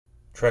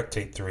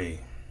Tractate 3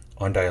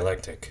 on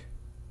Dialectic.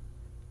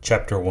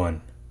 Chapter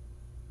 1.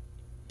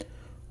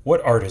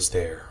 What art is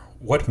there,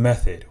 what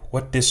method,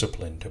 what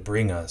discipline to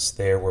bring us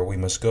there where we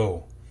must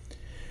go?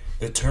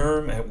 The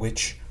term at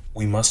which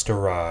we must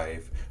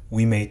arrive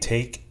we may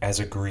take as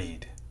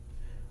agreed.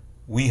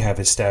 We have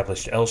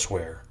established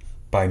elsewhere,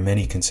 by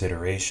many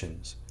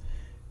considerations,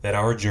 that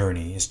our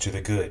journey is to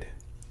the good,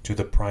 to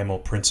the primal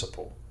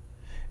principle,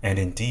 and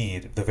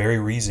indeed the very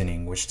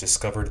reasoning which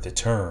discovered the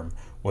term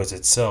was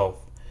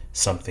itself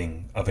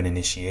something of an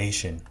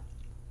initiation.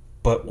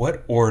 But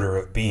what order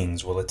of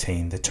beings will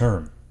attain the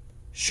term?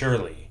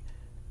 Surely,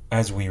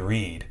 as we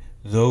read,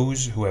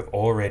 those who have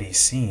already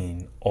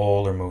seen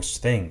all or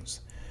most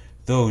things,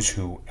 those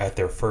who at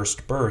their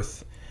first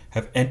birth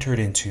have entered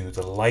into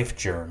the life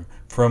germ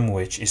from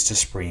which is to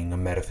spring a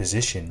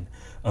metaphysician,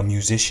 a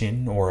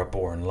musician, or a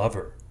born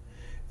lover.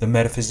 The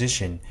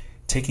metaphysician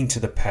taking to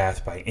the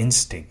path by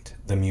instinct,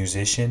 the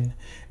musician,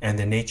 and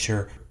the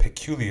nature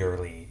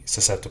peculiarly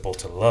susceptible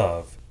to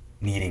love,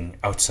 needing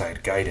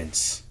outside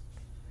guidance.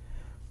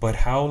 But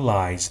how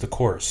lies the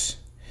course?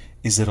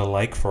 Is it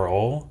alike for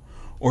all,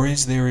 or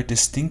is there a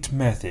distinct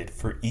method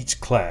for each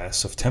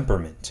class of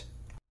temperament?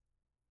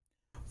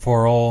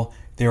 For all,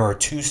 there are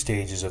two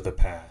stages of the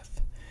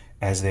path,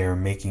 as they are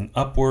making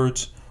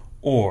upwards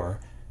or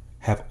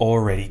have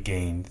already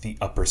gained the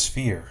upper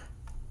sphere.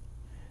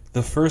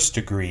 The first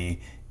degree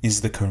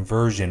is the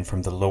conversion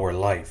from the lower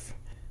life,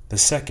 the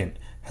second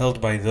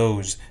held by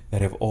those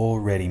that have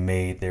already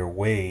made their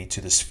way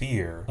to the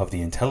sphere of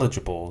the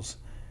intelligibles,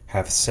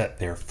 have set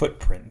their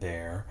footprint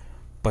there,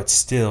 but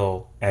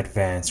still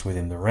advance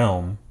within the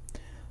realm,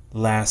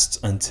 lasts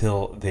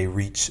until they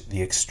reach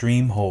the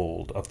extreme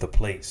hold of the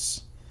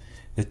place,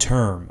 the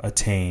term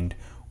attained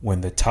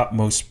when the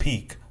topmost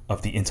peak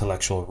of the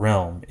intellectual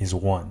realm is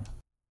won.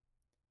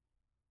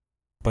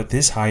 But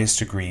this highest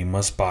degree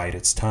must bide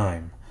its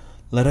time.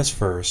 Let us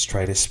first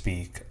try to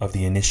speak of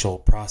the initial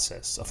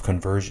process of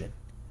conversion.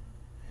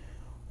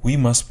 We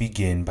must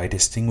begin by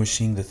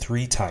distinguishing the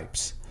three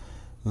types.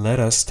 Let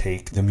us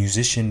take the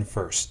musician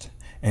first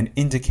and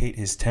indicate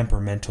his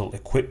temperamental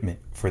equipment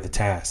for the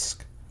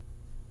task.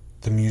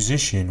 The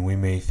musician we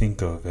may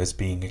think of as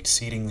being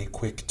exceedingly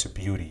quick to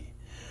beauty,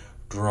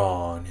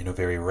 drawn in a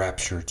very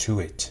rapture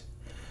to it.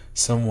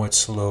 Somewhat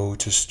slow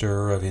to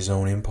stir of his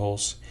own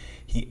impulse,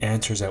 he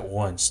answers at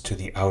once to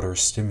the outer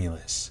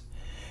stimulus.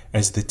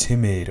 As the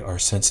timid are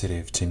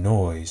sensitive to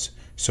noise,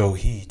 so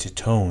he to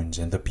tones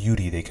and the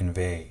beauty they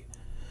convey.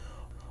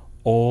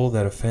 All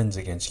that offends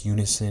against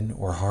unison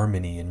or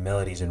harmony in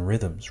melodies and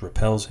rhythms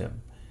repels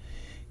him.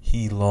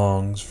 He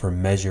longs for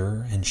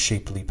measure and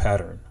shapely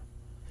pattern.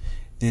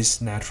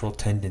 This natural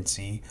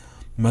tendency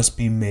must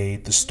be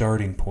made the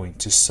starting point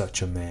to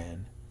such a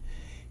man.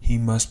 He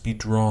must be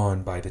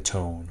drawn by the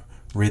tone,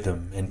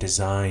 rhythm, and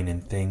design in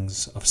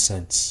things of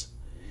sense.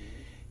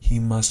 He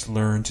must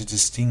learn to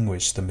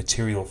distinguish the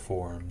material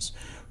forms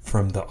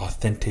from the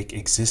authentic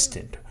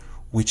existent,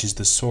 which is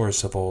the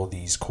source of all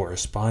these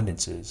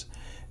correspondences,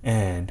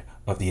 and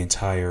of the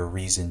entire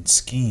reasoned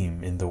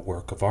scheme in the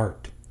work of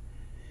art.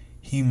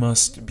 He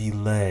must be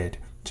led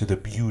to the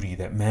beauty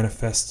that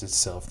manifests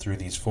itself through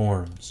these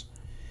forms.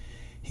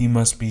 He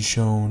must be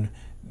shown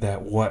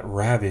that what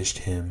ravished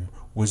him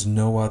was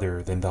no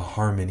other than the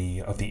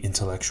harmony of the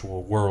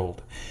intellectual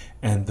world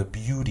and the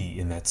beauty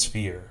in that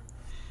sphere.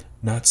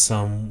 Not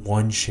some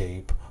one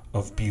shape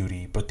of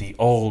beauty, but the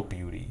all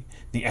beauty,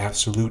 the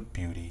absolute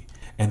beauty,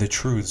 and the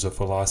truths of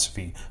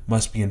philosophy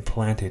must be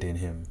implanted in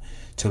him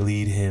to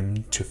lead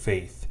him to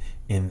faith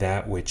in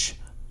that which,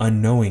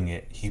 unknowing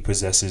it, he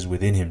possesses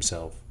within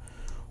himself.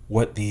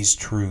 What these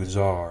truths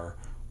are,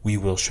 we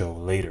will show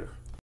later.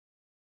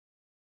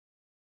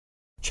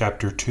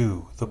 Chapter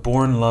 2. The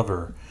born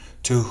lover,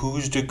 to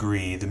whose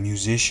degree the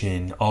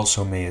musician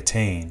also may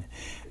attain,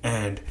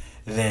 and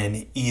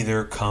then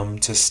either come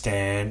to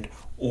stand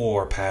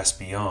or pass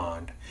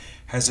beyond,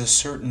 has a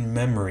certain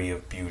memory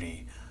of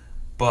beauty,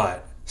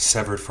 but,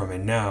 severed from it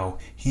now,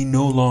 he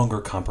no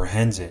longer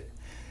comprehends it.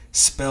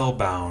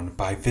 Spellbound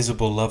by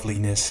visible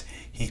loveliness,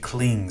 he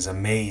clings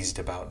amazed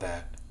about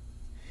that.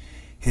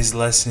 His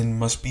lesson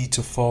must be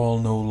to fall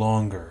no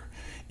longer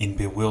in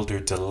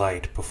bewildered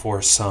delight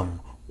before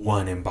some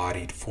one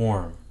embodied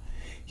form.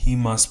 He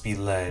must be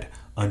led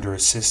under a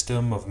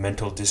system of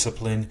mental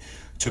discipline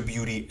to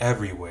beauty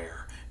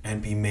everywhere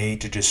and be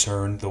made to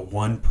discern the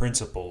one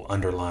principle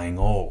underlying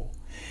all,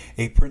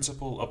 a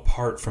principle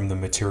apart from the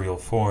material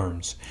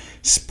forms,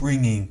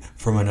 springing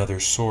from another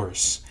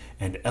source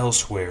and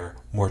elsewhere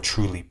more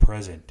truly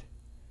present.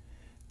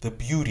 The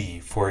beauty,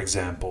 for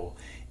example,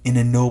 in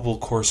a noble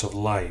course of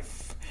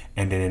life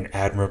and in an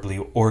admirably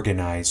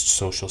organized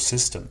social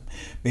system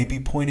may be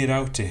pointed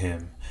out to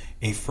him,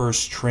 a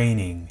first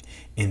training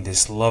in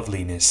this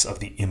loveliness of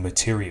the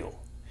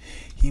immaterial.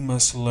 He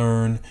must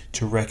learn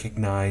to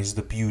recognize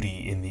the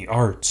beauty in the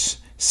arts,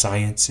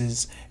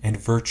 sciences, and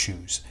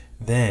virtues.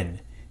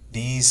 Then,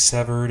 these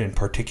severed and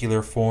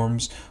particular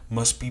forms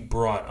must be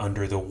brought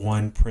under the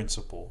one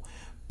principle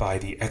by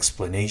the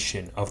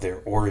explanation of their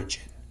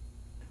origin.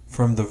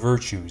 From the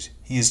virtues,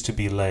 he is to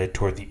be led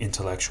toward the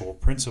intellectual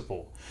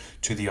principle,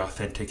 to the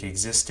authentic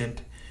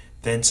existent,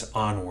 thence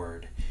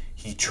onward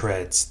he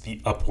treads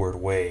the upward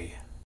way.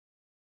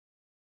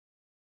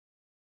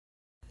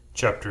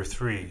 Chapter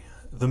 3.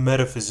 The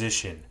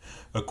metaphysician,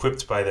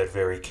 equipped by that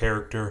very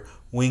character,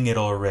 winged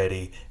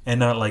already, and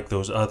not like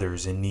those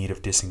others in need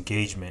of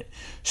disengagement,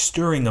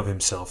 stirring of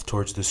himself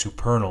towards the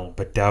supernal,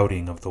 but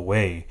doubting of the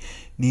way,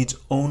 needs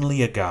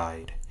only a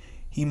guide.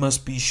 He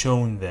must be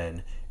shown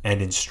then, and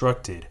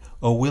instructed,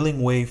 a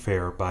willing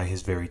wayfarer by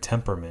his very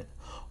temperament,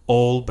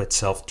 all but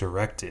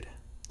self-directed.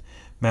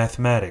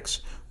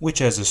 Mathematics,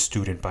 which as a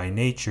student by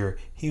nature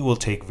he will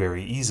take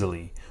very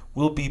easily,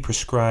 will be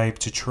prescribed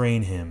to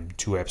train him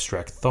to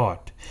abstract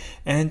thought,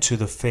 and to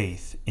the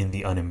faith in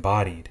the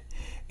unembodied.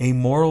 A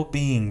moral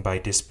being by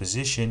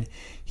disposition,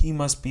 he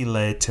must be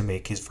led to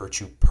make his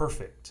virtue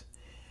perfect.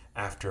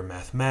 After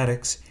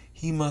mathematics,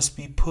 he must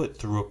be put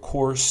through a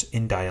course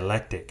in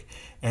dialectic,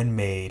 and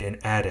made an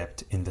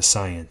adept in the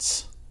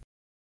science.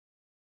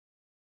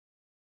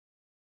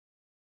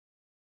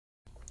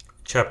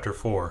 Chapter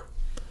 4.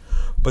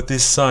 But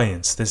this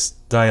science, this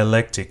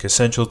dialectic,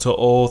 essential to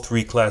all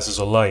three classes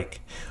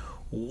alike,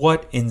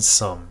 what in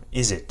sum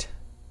is it?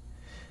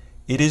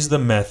 It is the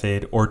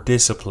method or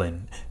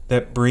discipline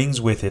that brings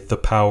with it the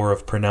power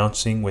of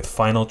pronouncing with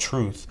final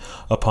truth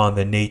upon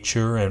the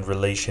nature and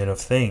relation of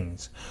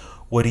things,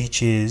 what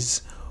each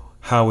is,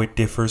 how it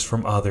differs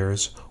from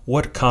others,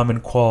 what common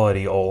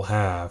quality all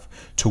have,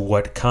 to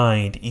what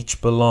kind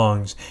each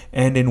belongs,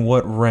 and in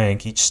what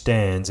rank each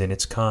stands in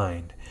its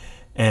kind,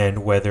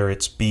 and whether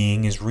its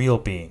being is real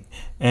being,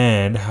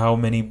 and how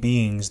many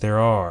beings there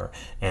are,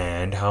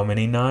 and how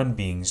many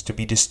non-beings to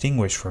be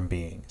distinguished from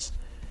beings.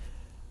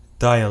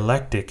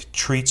 Dialectic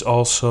treats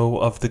also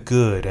of the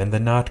good and the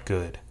not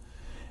good,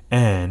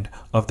 and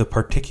of the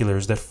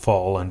particulars that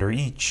fall under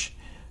each,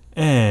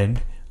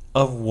 and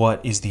of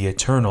what is the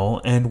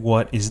eternal and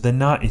what is the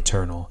not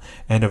eternal,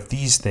 and of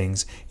these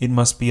things it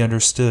must be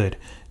understood,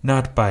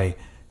 not by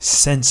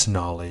sense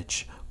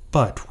knowledge,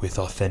 but with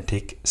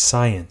authentic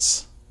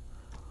science.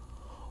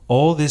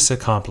 All this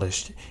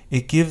accomplished,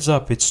 it gives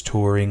up its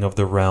touring of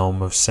the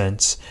realm of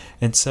sense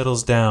and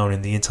settles down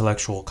in the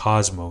intellectual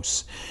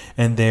cosmos,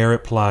 and there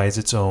it plies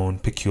its own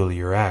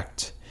peculiar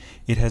act.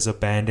 It has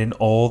abandoned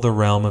all the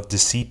realm of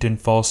deceit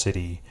and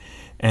falsity,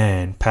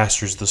 and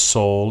pastures the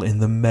soul in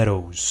the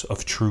meadows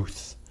of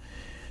truth.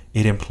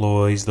 It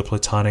employs the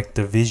Platonic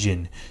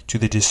division to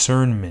the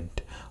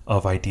discernment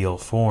of ideal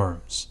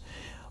forms,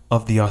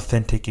 of the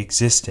authentic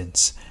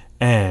existence,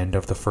 and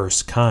of the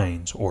first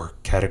kinds or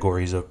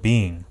categories of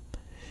being.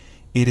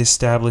 It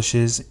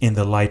establishes in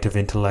the light of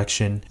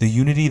intellection the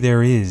unity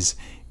there is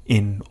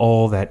in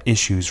all that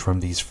issues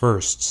from these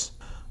firsts,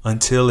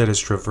 until it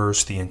has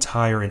traversed the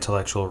entire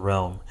intellectual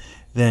realm.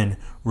 Then,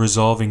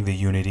 resolving the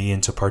unity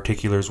into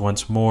particulars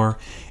once more,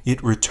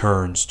 it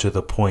returns to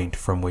the point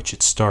from which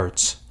it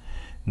starts.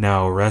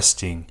 Now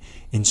resting,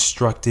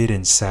 instructed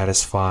and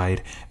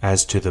satisfied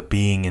as to the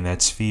being in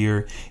that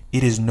sphere,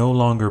 it is no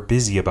longer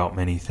busy about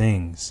many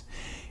things.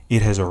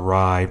 It has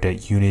arrived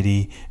at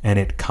unity, and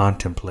it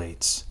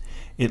contemplates.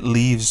 It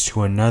leaves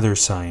to another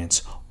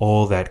science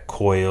all that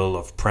coil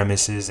of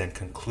premises and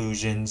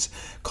conclusions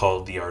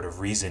called the art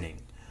of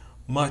reasoning,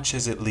 much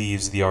as it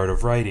leaves the art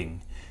of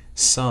writing.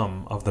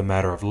 Some of the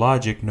matter of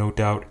logic, no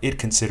doubt, it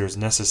considers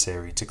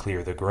necessary to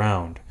clear the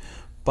ground,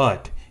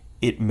 but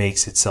it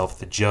makes itself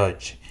the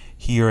judge.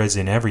 Here, as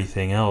in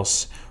everything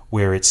else,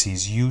 where it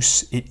sees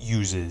use, it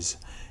uses.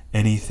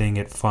 Anything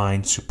it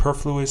finds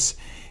superfluous,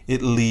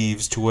 it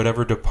leaves to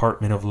whatever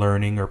department of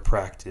learning or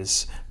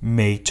practice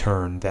may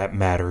turn that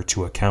matter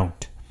to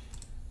account.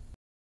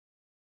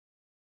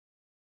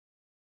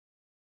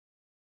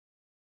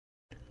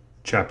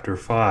 Chapter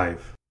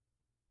 5.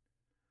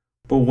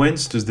 But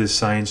whence does this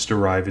science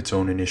derive its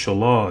own initial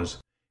laws?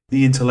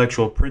 The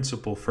intellectual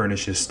principle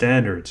furnishes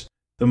standards,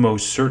 the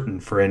most certain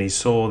for any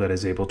soul that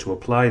is able to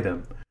apply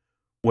them.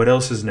 What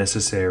else is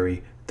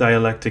necessary,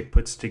 dialectic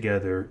puts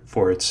together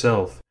for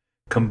itself,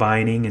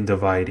 combining and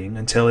dividing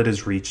until it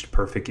has reached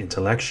perfect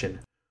intellection.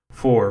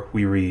 For,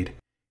 we read,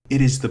 it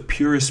is the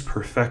purest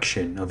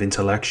perfection of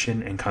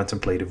intellection and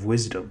contemplative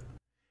wisdom.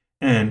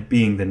 And,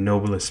 being the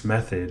noblest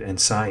method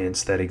and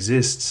science that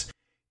exists,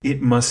 it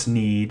must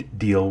need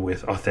deal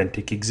with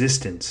authentic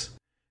existence,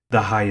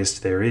 the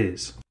highest there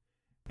is.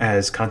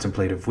 As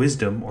contemplative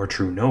wisdom, or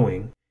true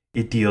knowing,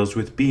 it deals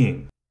with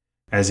being.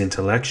 As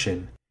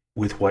intellection,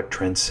 with what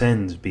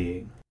transcends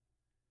being.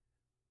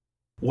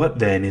 What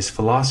then is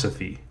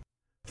philosophy?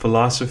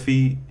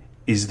 Philosophy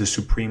is the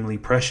supremely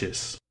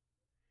precious.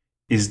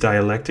 Is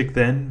dialectic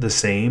then the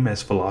same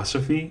as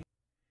philosophy?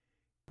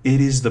 It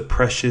is the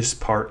precious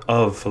part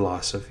of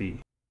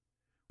philosophy.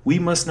 We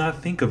must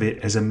not think of it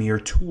as a mere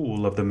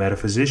tool of the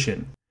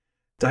metaphysician.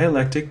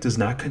 Dialectic does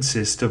not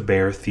consist of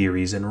bare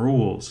theories and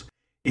rules.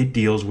 It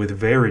deals with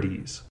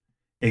verities.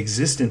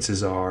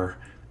 Existences are,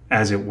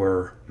 as it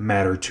were,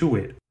 matter to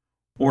it,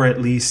 or at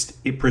least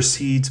it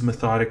proceeds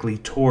methodically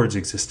towards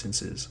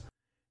existences,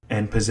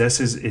 and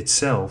possesses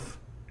itself,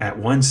 at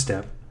one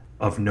step,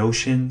 of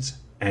notions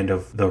and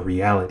of the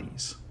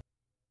realities.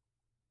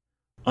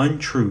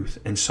 Untruth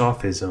and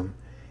sophism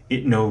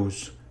it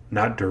knows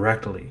not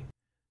directly,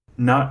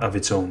 not of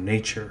its own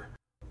nature,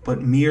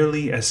 but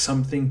merely as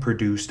something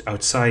produced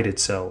outside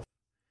itself,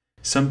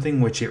 something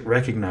which it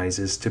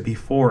recognizes to be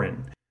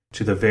foreign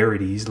to the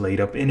verities laid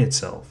up in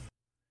itself.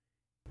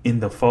 In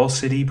the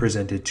falsity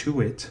presented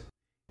to it,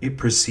 it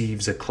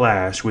perceives a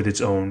clash with its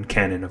own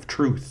canon of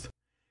truth.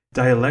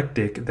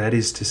 Dialectic, that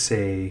is to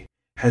say,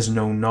 has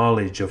no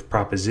knowledge of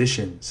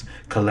propositions,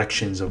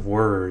 collections of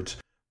words,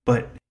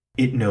 but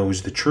it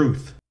knows the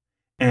truth,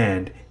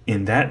 and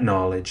in that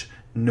knowledge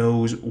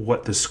knows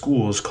what the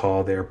schools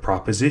call their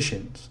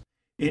propositions.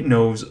 It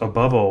knows,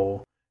 above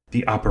all,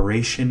 the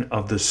operation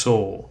of the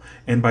soul,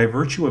 and by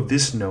virtue of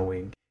this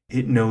knowing,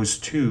 it knows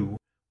too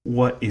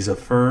what is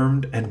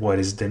affirmed and what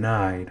is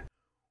denied,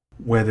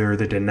 whether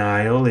the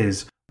denial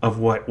is of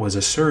what was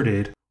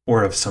asserted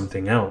or of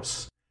something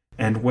else,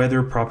 and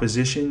whether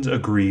propositions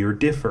agree or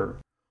differ.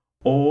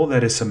 All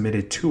that is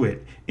submitted to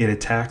it, it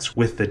attacks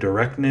with the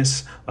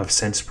directness of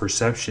sense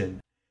perception,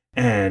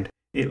 and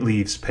it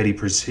leaves petty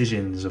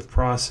precisions of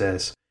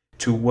process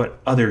to what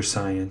other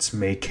science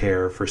may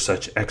care for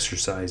such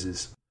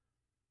exercises.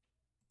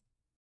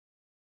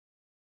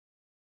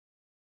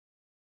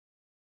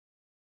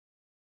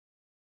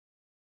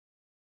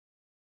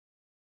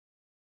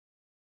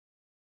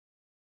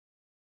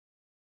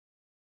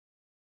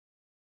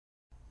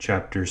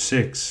 Chapter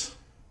 6.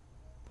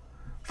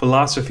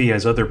 Philosophy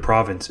has other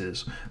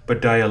provinces,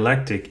 but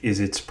dialectic is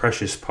its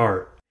precious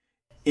part.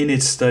 In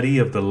its study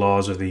of the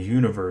laws of the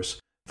universe,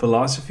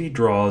 philosophy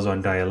draws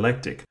on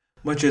dialectic,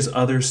 much as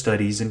other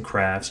studies and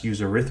crafts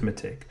use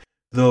arithmetic,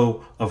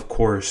 though, of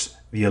course,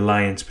 the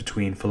alliance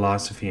between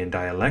philosophy and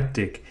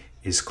dialectic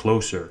is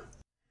closer.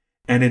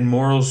 And in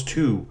morals,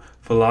 too,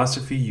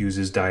 philosophy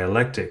uses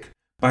dialectic.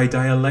 By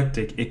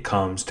dialectic it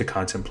comes to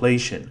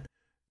contemplation,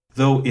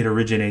 though it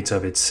originates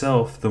of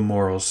itself the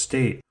moral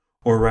state,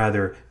 or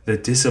rather the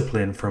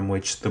discipline from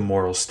which the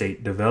moral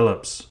state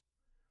develops.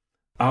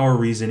 Our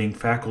reasoning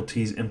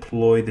faculties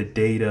employ the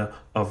data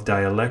of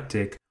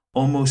dialectic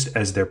almost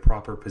as their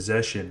proper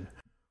possession,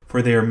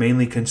 for they are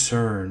mainly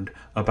concerned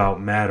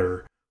about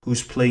matter,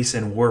 whose place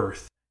and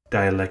worth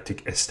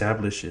dialectic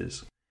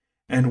establishes.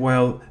 And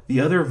while the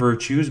other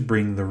virtues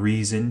bring the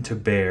reason to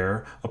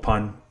bear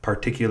upon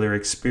particular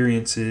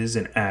experiences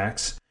and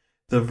acts,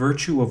 the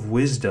virtue of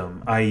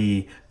wisdom,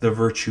 i.e., the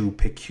virtue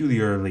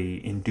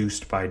peculiarly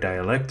induced by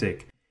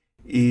dialectic,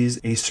 is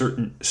a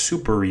certain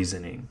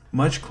super-reasoning,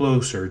 much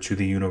closer to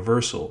the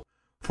universal,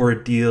 for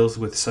it deals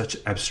with such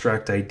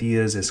abstract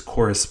ideas as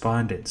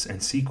correspondence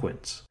and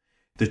sequence,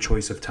 the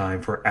choice of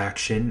time for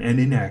action and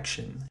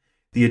inaction,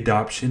 the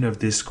adoption of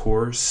this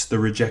course, the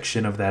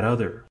rejection of that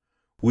other.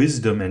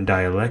 Wisdom and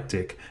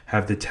dialectic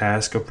have the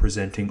task of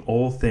presenting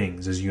all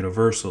things as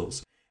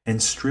universals,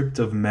 and stripped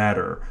of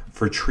matter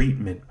for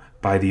treatment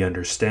by the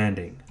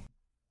understanding.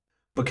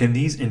 But can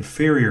these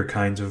inferior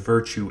kinds of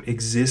virtue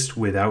exist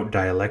without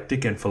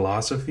dialectic and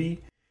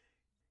philosophy?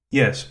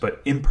 Yes,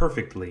 but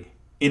imperfectly,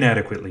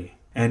 inadequately.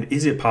 And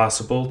is it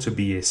possible to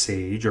be a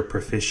sage or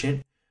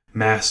proficient,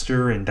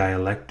 master in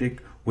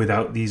dialectic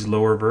without these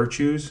lower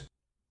virtues?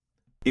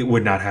 It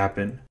would not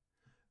happen.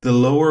 The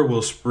lower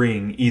will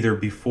spring either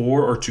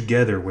before or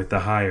together with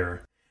the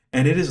higher,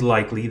 and it is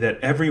likely that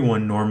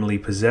everyone normally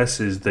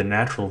possesses the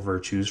natural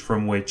virtues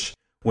from which,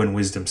 when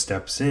wisdom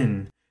steps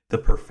in, the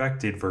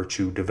perfected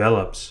virtue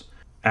develops.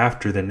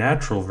 After the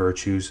natural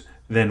virtues,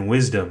 then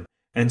wisdom,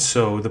 and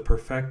so the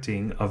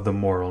perfecting of the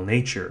moral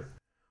nature.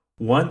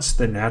 Once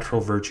the natural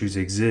virtues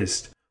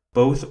exist,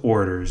 both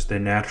orders, the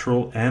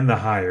natural and the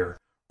higher,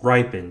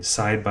 ripen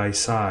side by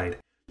side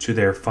to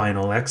their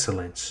final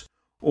excellence,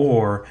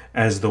 or,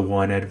 as the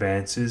one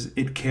advances,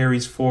 it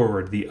carries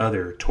forward the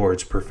other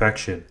towards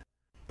perfection.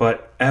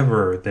 But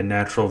ever the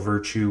natural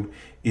virtue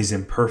is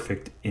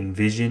imperfect in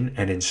vision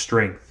and in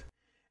strength,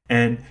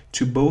 and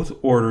to both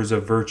orders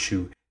of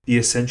virtue the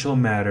essential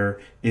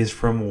matter is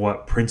from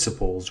what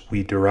principles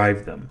we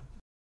derive them.